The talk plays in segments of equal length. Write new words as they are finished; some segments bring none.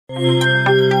This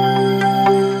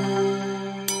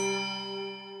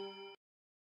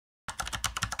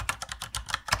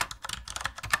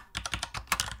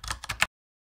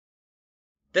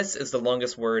is the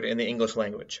longest word in the English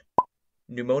language.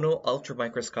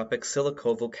 Pneumono-ultramicroscopic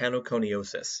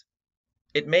silicovolcanoconiosis.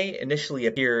 It may initially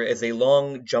appear as a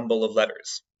long jumble of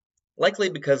letters, likely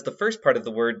because the first part of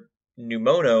the word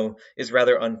pneumono is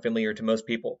rather unfamiliar to most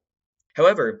people.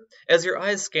 However, as your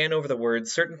eyes scan over the word,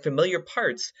 certain familiar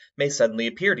parts may suddenly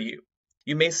appear to you.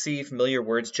 You may see familiar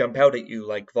words jump out at you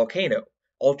like volcano,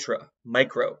 ultra,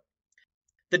 micro.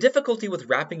 The difficulty with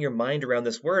wrapping your mind around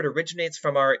this word originates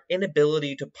from our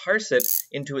inability to parse it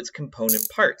into its component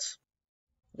parts.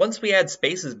 Once we add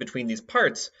spaces between these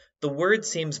parts, the word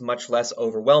seems much less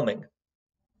overwhelming.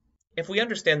 If we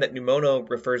understand that pneumono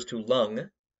refers to lung,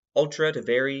 ultra to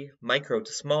very, micro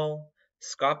to small,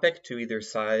 scopic to either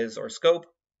size or scope,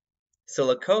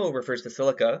 silico refers to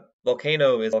silica,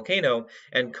 volcano is volcano,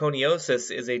 and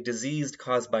coniosis is a disease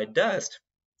caused by dust,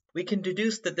 we can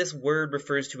deduce that this word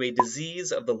refers to a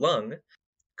disease of the lung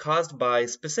caused by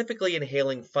specifically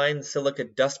inhaling fine silica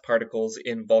dust particles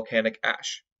in volcanic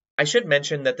ash. I should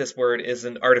mention that this word is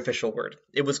an artificial word.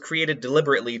 It was created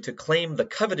deliberately to claim the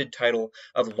coveted title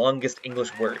of longest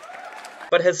English word,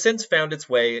 but has since found its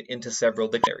way into several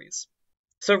dictionaries.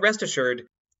 So rest assured,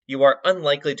 you are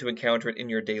unlikely to encounter it in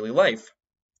your daily life.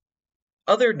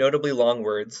 Other notably long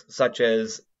words, such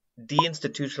as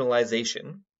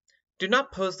deinstitutionalization, do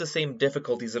not pose the same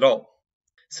difficulties at all,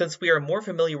 since we are more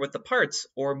familiar with the parts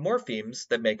or morphemes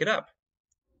that make it up.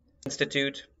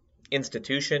 Institute,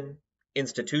 institution,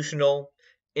 institutional,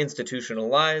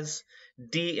 institutionalize,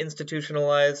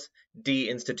 deinstitutionalize,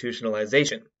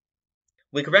 deinstitutionalization.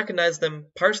 We can recognize them,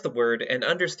 parse the word, and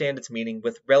understand its meaning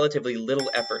with relatively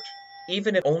little effort,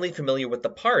 even if only familiar with the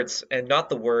parts and not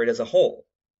the word as a whole.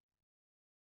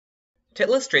 To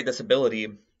illustrate this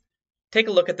ability, take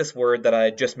a look at this word that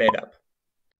I just made up.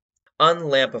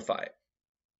 Unlampify.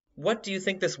 What do you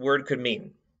think this word could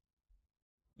mean?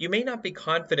 You may not be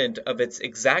confident of its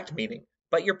exact meaning,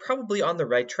 but you're probably on the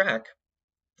right track.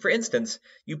 For instance,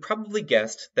 you probably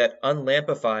guessed that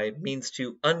unlampify means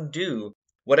to undo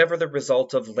whatever the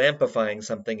result of lampifying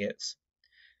something is.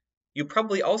 You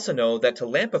probably also know that to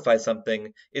lampify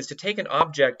something is to take an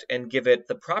object and give it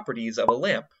the properties of a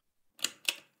lamp.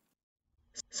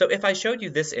 So if I showed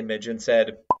you this image and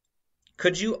said,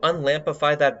 "Could you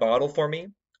unlampify that bottle for me?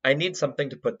 I need something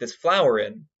to put this flower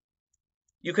in,"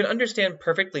 you can understand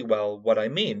perfectly well what I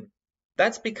mean.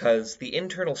 That's because the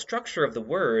internal structure of the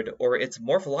word, or its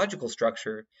morphological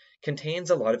structure, contains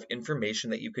a lot of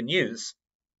information that you can use.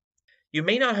 You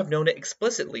may not have known it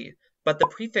explicitly, but the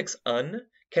prefix un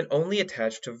can only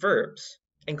attach to verbs,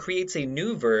 and creates a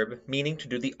new verb meaning to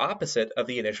do the opposite of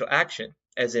the initial action,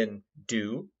 as in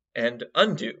do and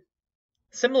undo.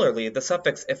 Similarly, the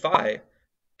suffix -ify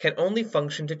can only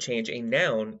function to change a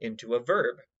noun into a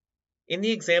verb. In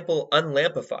the example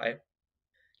unlampify,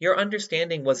 your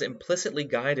understanding was implicitly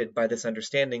guided by this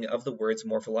understanding of the word's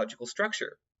morphological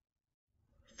structure.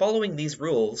 Following these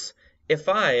rules,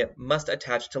 -ify must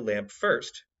attach to lamp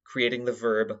first, creating the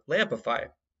verb lampify,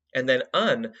 and then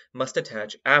un must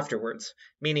attach afterwards,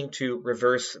 meaning to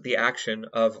reverse the action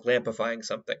of lampifying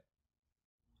something.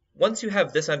 Once you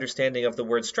have this understanding of the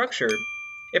word structure,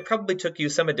 it probably took you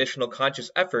some additional conscious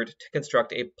effort to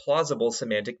construct a plausible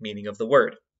semantic meaning of the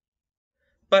word.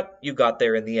 But you got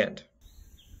there in the end.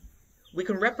 We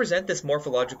can represent this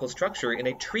morphological structure in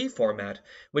a tree format,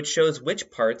 which shows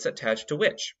which parts attach to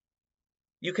which.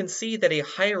 You can see that a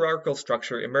hierarchical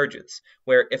structure emerges,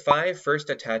 where -ify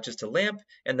first attaches to lamp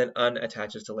and then un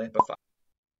attaches to lampify.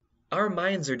 Our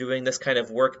minds are doing this kind of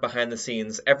work behind the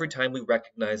scenes every time we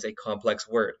recognize a complex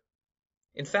word.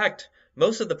 In fact,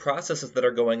 most of the processes that are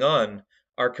going on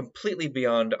are completely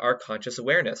beyond our conscious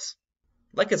awareness.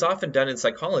 Like is often done in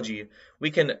psychology, we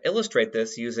can illustrate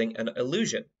this using an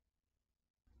illusion.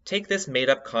 Take this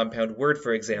made-up compound word,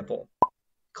 for example,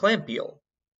 clampiel.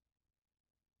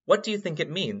 What do you think it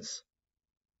means?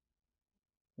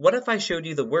 What if I showed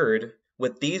you the word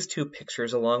with these two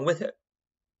pictures along with it?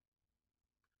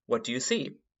 What do you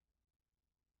see?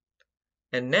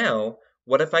 And now,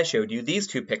 what if I showed you these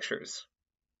two pictures?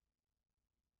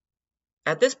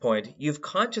 At this point, you've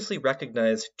consciously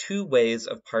recognized two ways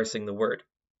of parsing the word.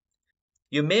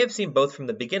 You may have seen both from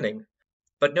the beginning,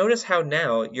 but notice how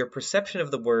now your perception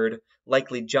of the word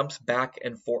likely jumps back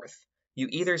and forth. You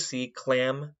either see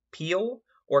clam peel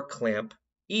or clamp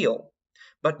eel,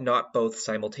 but not both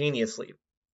simultaneously.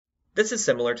 This is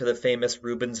similar to the famous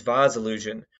Rubens vase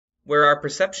illusion, where our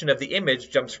perception of the image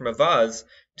jumps from a vase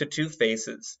to two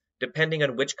faces, depending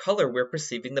on which color we're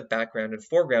perceiving the background and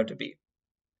foreground to be.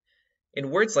 In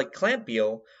words like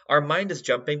clamp-eel, our mind is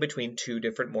jumping between two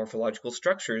different morphological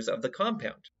structures of the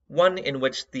compound, one in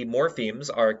which the morphemes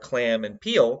are clam and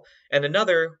peel, and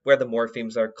another where the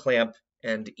morphemes are clamp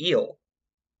and eel.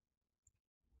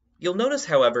 You'll notice,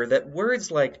 however, that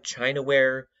words like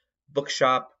chinaware,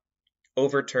 bookshop,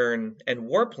 overturn, and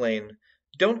warplane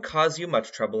don't cause you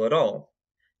much trouble at all,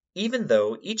 even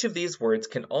though each of these words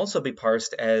can also be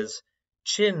parsed as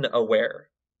chin-aware,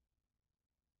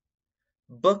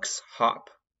 books hop,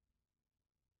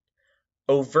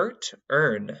 overt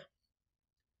earn,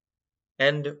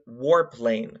 and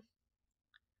warplane.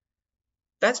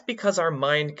 That's because our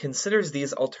mind considers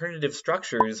these alternative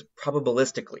structures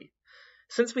probabilistically.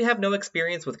 Since we have no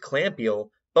experience with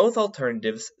clamp-eel, both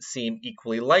alternatives seem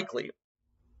equally likely.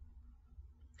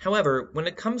 However, when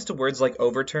it comes to words like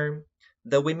overturn,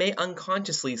 though we may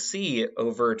unconsciously see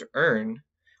overt earn,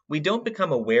 we don't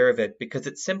become aware of it because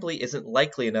it simply isn't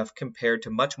likely enough compared to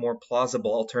much more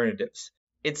plausible alternatives.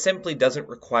 It simply doesn't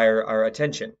require our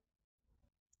attention.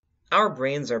 Our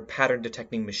brains are pattern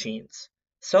detecting machines,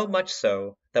 so much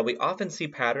so that we often see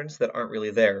patterns that aren't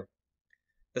really there.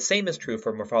 The same is true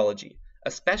for morphology,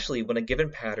 especially when a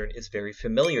given pattern is very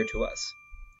familiar to us.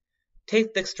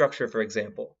 Take this structure for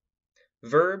example.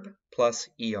 Verb plus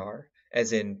er,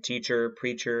 as in teacher,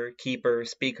 preacher, keeper,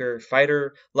 speaker,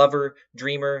 fighter, lover,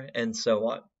 dreamer, and so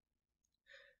on.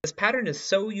 This pattern is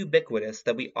so ubiquitous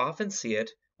that we often see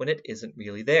it when it isn't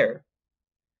really there.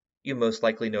 You most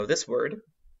likely know this word,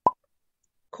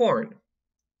 corn.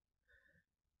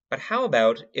 But how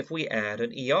about if we add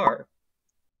an er,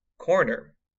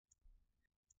 corner?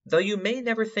 Though you may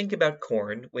never think about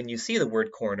corn when you see the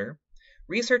word corner,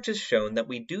 research has shown that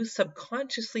we do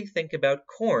subconsciously think about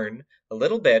corn a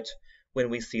little bit when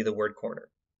we see the word corner.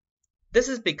 This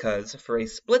is because, for a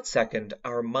split second,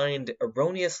 our mind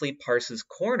erroneously parses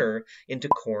corner into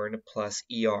corn plus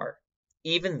er,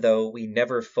 even though we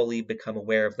never fully become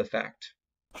aware of the fact.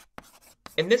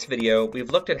 In this video,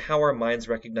 we've looked at how our minds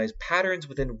recognize patterns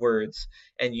within words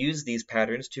and use these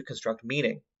patterns to construct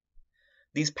meaning.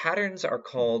 These patterns are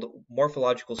called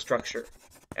morphological structure,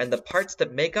 and the parts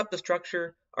that make up the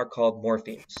structure are called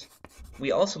morphemes.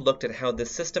 We also looked at how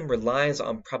this system relies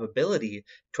on probability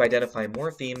to identify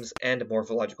morphemes and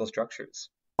morphological structures.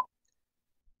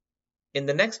 In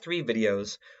the next 3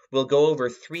 videos, we'll go over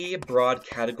 3 broad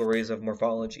categories of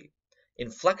morphology: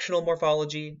 inflectional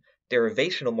morphology,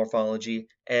 derivational morphology,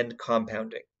 and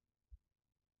compounding.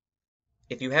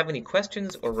 If you have any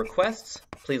questions or requests,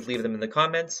 please leave them in the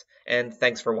comments, and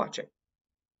thanks for watching.